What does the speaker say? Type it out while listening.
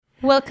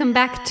Welcome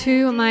back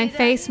to My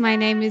Face. My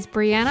name is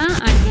Brianna.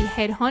 I'm the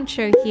head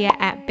honcho here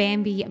at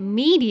Bambi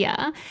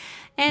Media.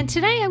 And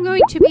today I'm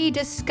going to be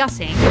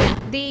discussing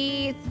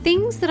the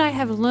things that I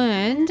have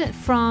learned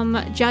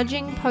from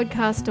judging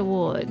podcast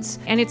awards.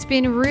 And it's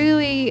been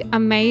really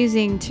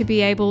amazing to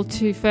be able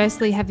to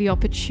firstly have the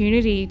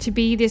opportunity to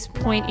be this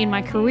point in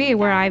my career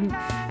where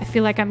I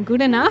feel like I'm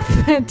good enough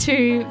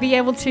to be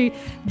able to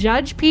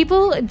judge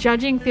people.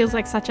 Judging feels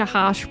like such a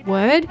harsh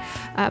word.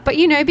 But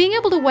being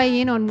able to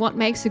weigh in on what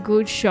makes a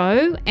good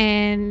show,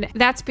 and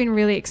that's been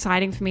really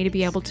exciting for me to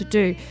be able to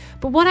do.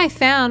 But what I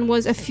found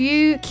was a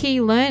few key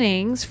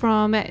learnings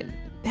from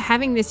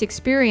having this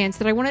experience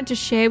that I wanted to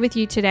share with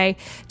you today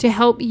to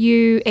help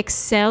you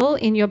excel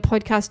in your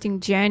podcasting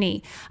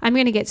journey. I'm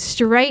going to get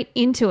straight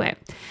into it.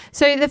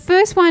 So the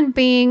first one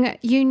being,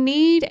 you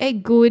need a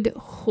good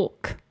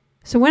hook.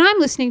 So when I'm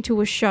listening to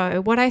a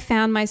show, what I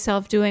found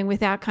myself doing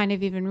without kind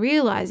of even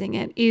realizing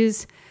it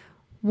is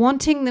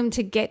wanting them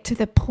to get to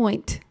the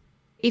point.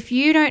 If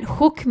you don't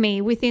hook me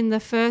within the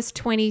first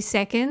 20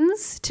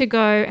 seconds to go,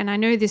 and I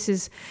know this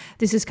is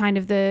kind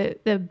of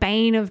the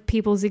bane of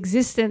people's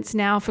existence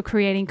now for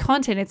creating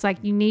content. It's like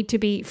you need to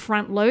be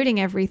front loading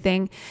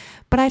everything,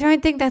 but I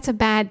don't think that's a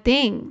bad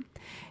thing.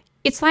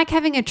 It's like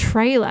having a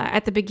trailer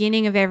at the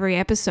beginning of every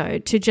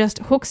episode to just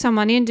hook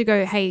someone in to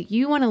go, hey,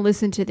 you want to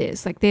listen to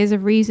this. Like there's a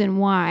reason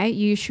why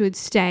you should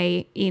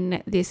stay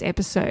in this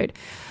episode.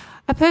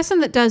 A person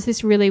that does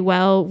this really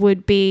well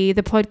would be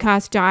the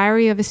podcast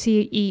Diary of a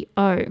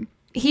CEO.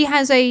 He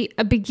has a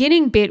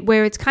beginning bit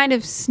where it's kind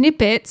of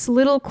snippets,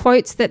 little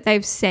quotes that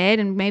they've said,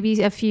 and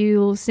maybe a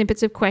few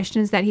snippets of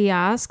questions that he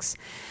asks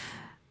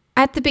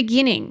at the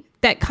beginning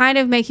that kind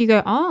of make you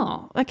go,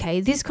 oh, okay,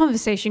 this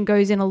conversation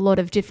goes in a lot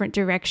of different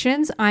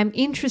directions. I'm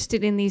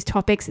interested in these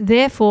topics,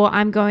 therefore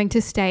I'm going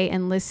to stay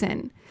and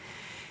listen.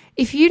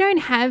 If you don't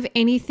have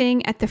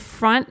anything at the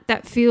front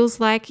that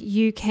feels like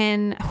you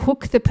can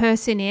hook the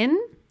person in,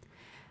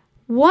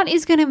 what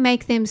is going to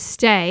make them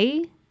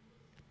stay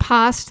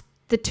past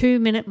the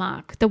 2-minute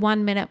mark, the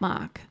 1-minute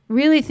mark?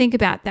 Really think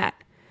about that.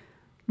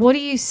 What are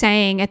you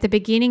saying at the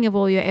beginning of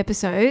all your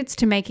episodes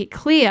to make it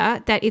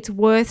clear that it's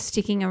worth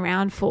sticking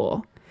around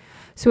for?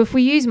 So if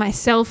we use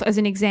myself as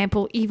an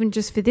example, even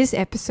just for this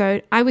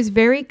episode, I was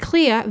very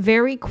clear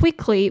very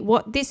quickly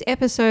what this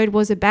episode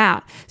was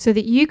about so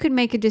that you could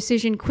make a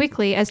decision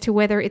quickly as to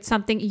whether it's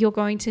something you're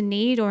going to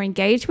need or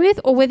engage with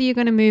or whether you're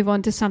going to move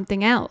on to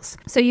something else.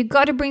 So you've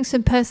got to bring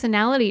some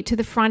personality to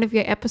the front of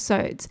your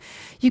episodes.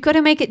 You've got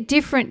to make it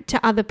different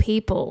to other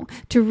people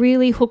to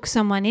really hook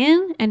someone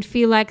in and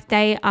feel like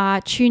they are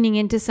tuning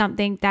into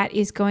something that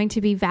is going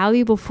to be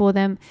valuable for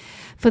them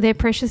for their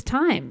precious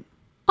time.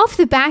 Off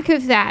the back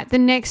of that, the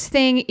next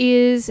thing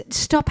is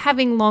stop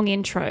having long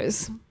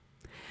intros.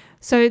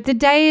 So the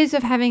days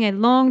of having a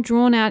long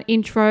drawn out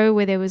intro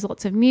where there was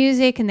lots of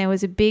music and there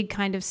was a big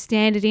kind of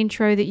standard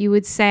intro that you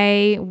would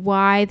say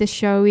why the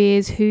show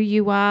is, who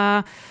you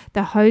are,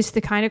 the host,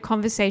 the kind of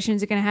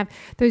conversations you're going to have,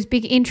 those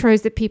big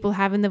intros that people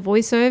have in the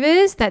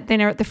voiceovers that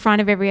then are at the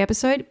front of every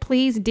episode,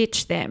 please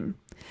ditch them.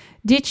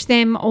 Ditch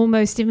them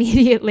almost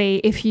immediately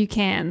if you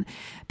can,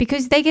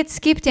 because they get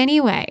skipped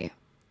anyway.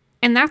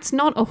 And that's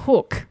not a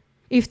hook.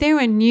 If they're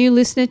a new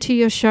listener to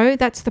your show,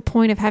 that's the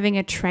point of having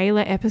a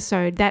trailer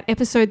episode, that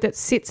episode that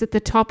sits at the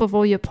top of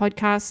all your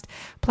podcast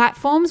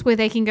platforms where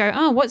they can go,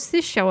 oh, what's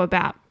this show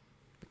about?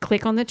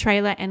 Click on the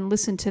trailer and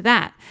listen to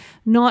that.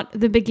 Not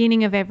the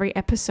beginning of every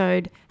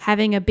episode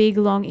having a big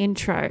long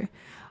intro.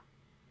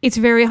 It's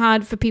very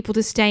hard for people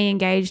to stay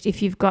engaged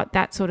if you've got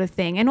that sort of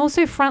thing. And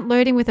also front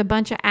loading with a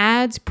bunch of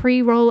ads,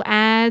 pre-roll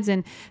ads,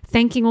 and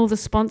thanking all the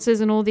sponsors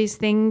and all these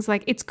things.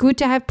 Like, it's good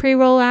to have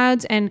pre-roll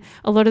ads, and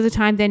a lot of the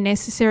time they're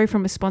necessary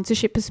from a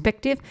sponsorship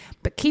perspective,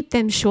 but keep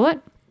them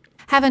short.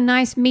 Have a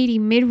nice meaty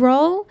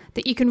mid-roll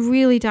that you can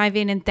really dive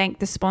in and thank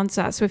the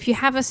sponsor. So if you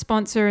have a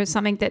sponsor or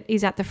something that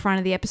is at the front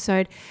of the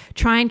episode,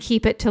 try and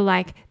keep it to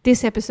like,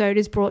 this episode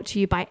is brought to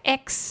you by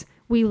X.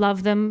 We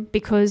love them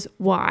because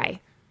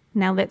Y.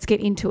 Now let's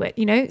get into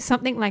it,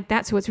 something like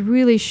that. So it's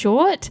really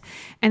short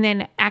and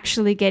then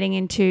actually getting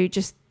into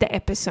just the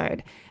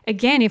episode.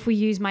 Again, if we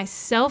use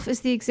myself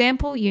as the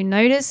example, you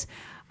notice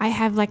I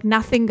have like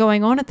nothing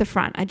going on at the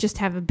front. I just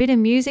have a bit of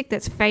music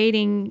that's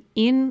fading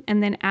in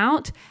and then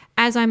out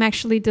as I'm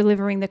actually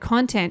delivering the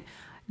content.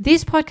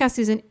 This podcast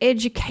is an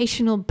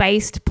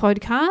educational-based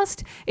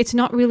podcast. It's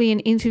not really an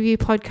interview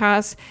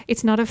podcast.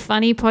 It's not a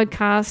funny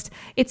podcast.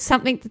 It's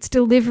something that's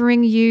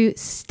delivering you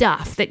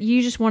stuff that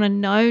you just want to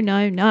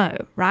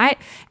know, right?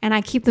 And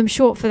I keep them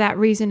short for that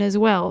reason as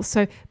well.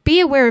 So be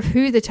aware of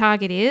who the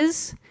target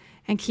is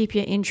and keep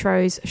your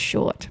intros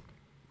short.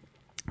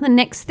 The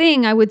next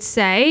thing I would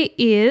say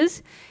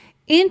is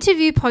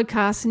interview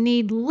podcasts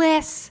need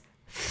less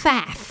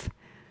faff.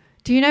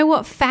 Do you know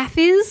what faff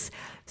is?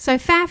 So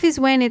faff is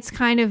when it's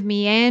kind of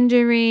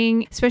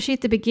meandering, especially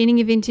at the beginning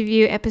of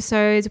interview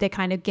episodes. They're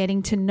kind of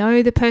getting to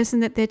know the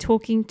person that they're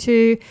talking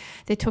to.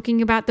 They're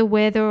talking about the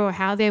weather or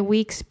how their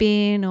week's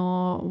been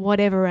or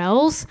whatever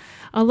else.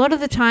 A lot of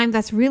the time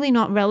that's really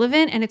not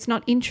relevant and it's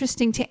not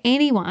interesting to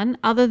anyone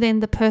other than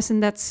the person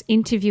that's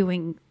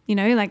interviewing,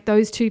 like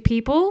those two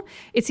people.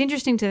 It's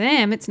interesting to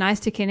them. It's nice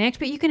to connect,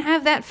 but you can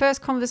have that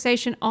first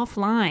conversation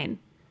offline.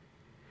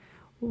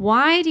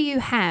 Why do you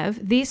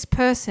have this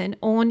person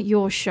on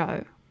your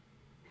show?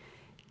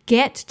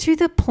 Get to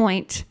the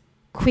point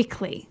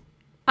quickly.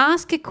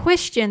 Ask a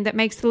question that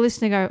makes the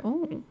listener go,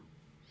 oh,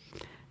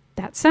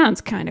 that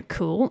sounds kind of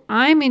cool.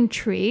 I'm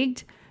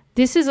intrigued.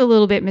 This is a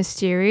little bit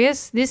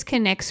mysterious. This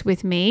connects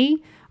with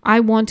me.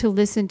 I want to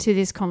listen to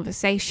this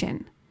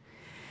conversation.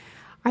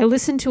 I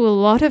listen to a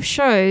lot of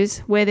shows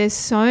where there's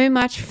so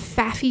much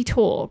faffy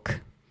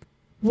talk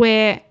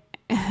where,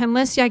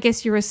 unless I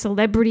guess you're a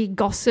celebrity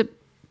gossip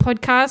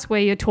podcast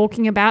where you're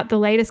talking about the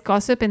latest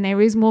gossip and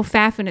there is more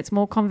faff and it's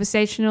more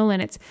conversational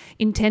and it's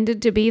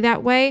intended to be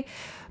that way,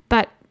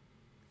 but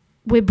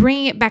we're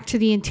bringing it back to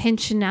the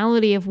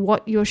intentionality of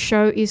what your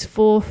show is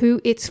for, who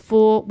it's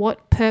for,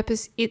 what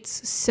purpose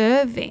it's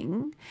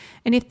serving.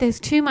 And if there's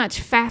too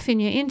much faff in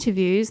your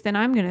interviews, then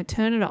I'm going to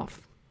turn it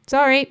off.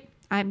 Sorry,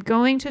 I'm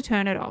going to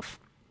turn it off.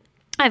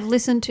 I've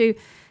listened to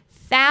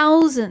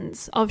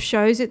thousands of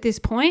shows at this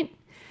point,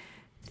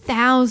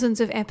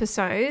 thousands of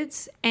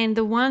episodes, and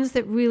the ones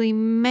that really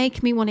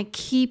make me want to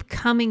keep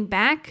coming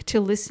back to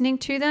listening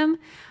to them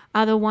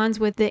are the ones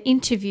where the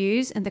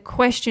interviews and the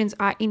questions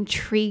are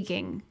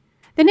intriguing.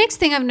 The next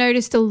thing I've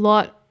noticed a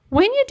lot,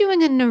 when you're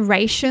doing a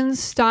narration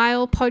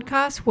style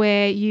podcast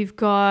where you've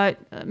got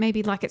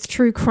maybe like it's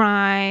true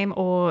crime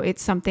or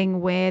it's something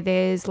where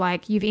there's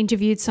like you've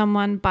interviewed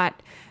someone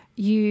but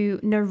you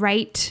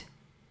narrate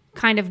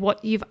kind of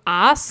what you've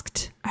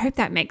asked. I hope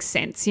that makes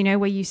sense,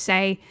 where you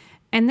say,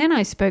 and then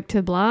I spoke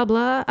to blah,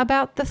 blah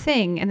about the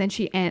thing. And then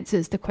she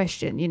answers the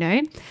question,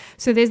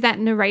 So there's that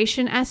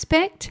narration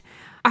aspect.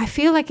 I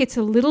feel like it's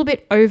a little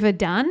bit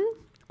overdone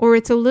or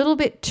it's a little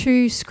bit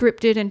too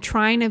scripted and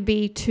trying to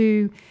be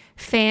too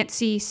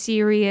fancy,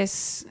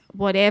 serious,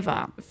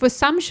 whatever. For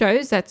some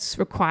shows that's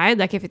required,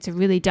 like if it's a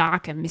really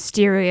dark and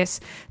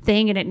mysterious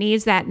thing and it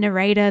needs that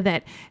narrator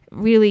that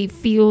really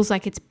feels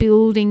like it's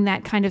building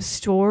that kind of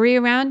story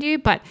around you.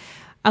 But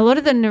a lot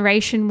of the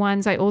narration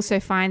ones, I also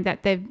find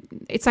that they've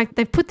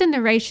put the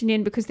narration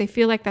in because they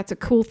feel like that's a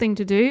cool thing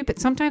to do, but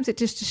sometimes it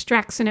just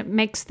distracts and it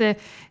makes the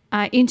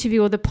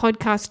interview or the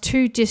podcast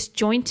too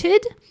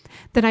disjointed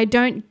that I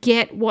don't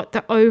get what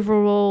the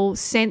overall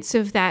sense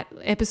of that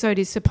episode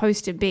is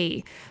supposed to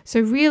be. So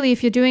really,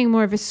 if you're doing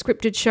more of a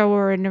scripted show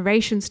or a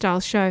narration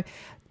style show,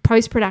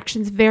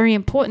 post-production is very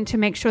important to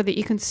make sure that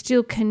you can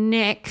still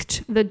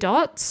connect the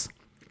dots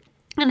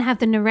and have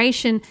the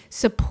narration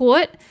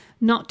support,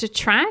 not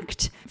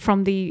detract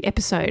from the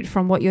episode,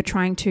 from what you're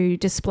trying to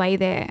display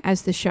there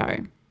as the show.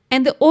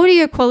 And the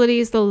audio quality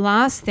is the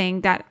last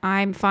thing that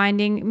I'm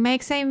finding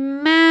makes a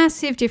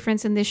massive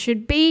difference, and there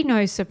should be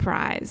no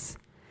surprise.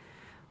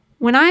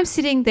 When I'm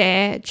sitting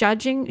there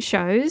judging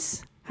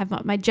shows, I've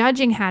got my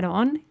judging hat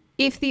on,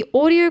 if the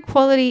audio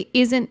quality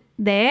isn't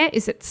there,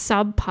 is it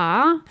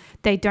subpar,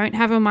 they don't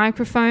have a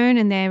microphone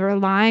and they're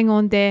relying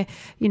on their,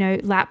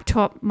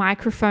 laptop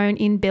microphone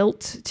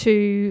inbuilt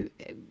to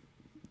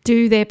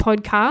do their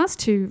podcast,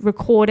 to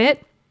record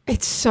it,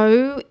 it's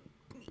so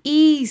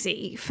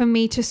easy for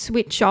me to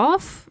switch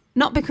off.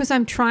 Not because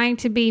I'm trying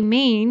to be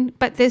mean,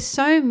 but there's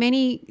so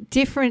many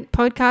different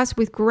podcasts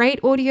with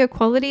great audio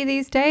quality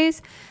these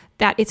days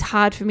that it's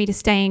hard for me to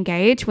stay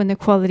engaged when the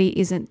quality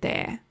isn't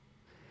there.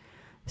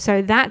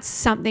 So that's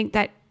something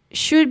that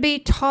should be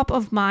top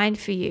of mind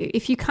for you.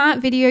 If you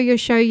can't video your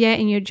show yet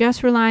and you're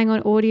just relying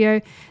on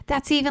audio,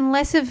 that's even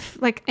less of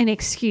like an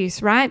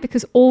excuse, right?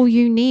 Because all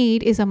you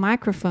need is a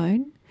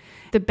microphone.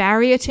 The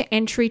barrier to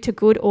entry to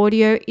good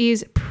audio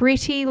is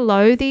pretty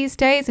low these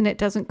days and it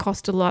doesn't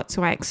cost a lot.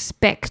 So I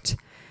expect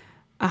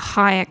a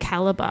higher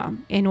caliber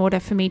in order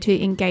for me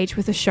to engage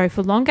with a show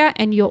for longer,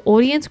 and your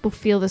audience will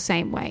feel the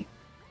same way.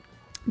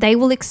 They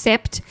will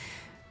accept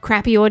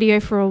crappy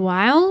audio for a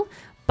while,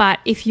 but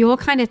if you're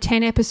kind of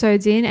 10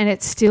 episodes in and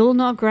it's still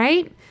not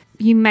great,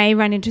 you may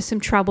run into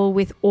some trouble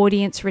with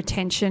audience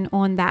retention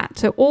on that.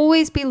 So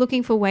always be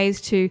looking for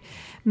ways to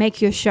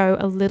make your show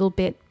a little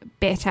bit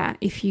better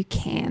if you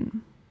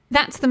can.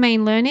 That's the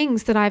main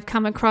learnings that I've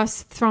come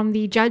across from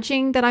the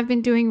judging that I've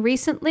been doing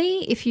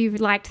recently. If you've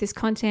liked this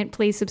content,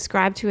 please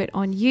subscribe to it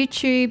on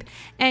YouTube.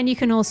 And you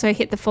can also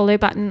hit the follow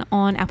button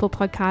on Apple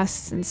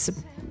Podcasts and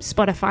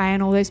Spotify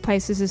and all those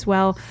places as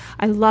well.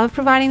 I love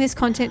providing this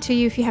content to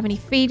you. If you have any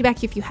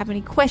feedback, if you have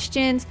any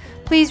questions,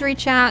 please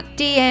reach out,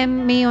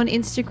 DM me on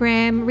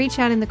Instagram, reach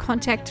out in the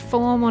contact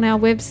form on our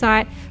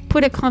website,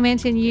 put a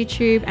comment in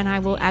YouTube, and I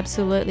will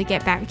absolutely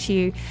get back to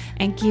you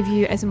and give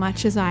you as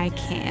much as I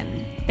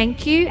can.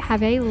 Thank you.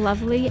 Have a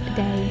lovely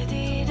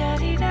day.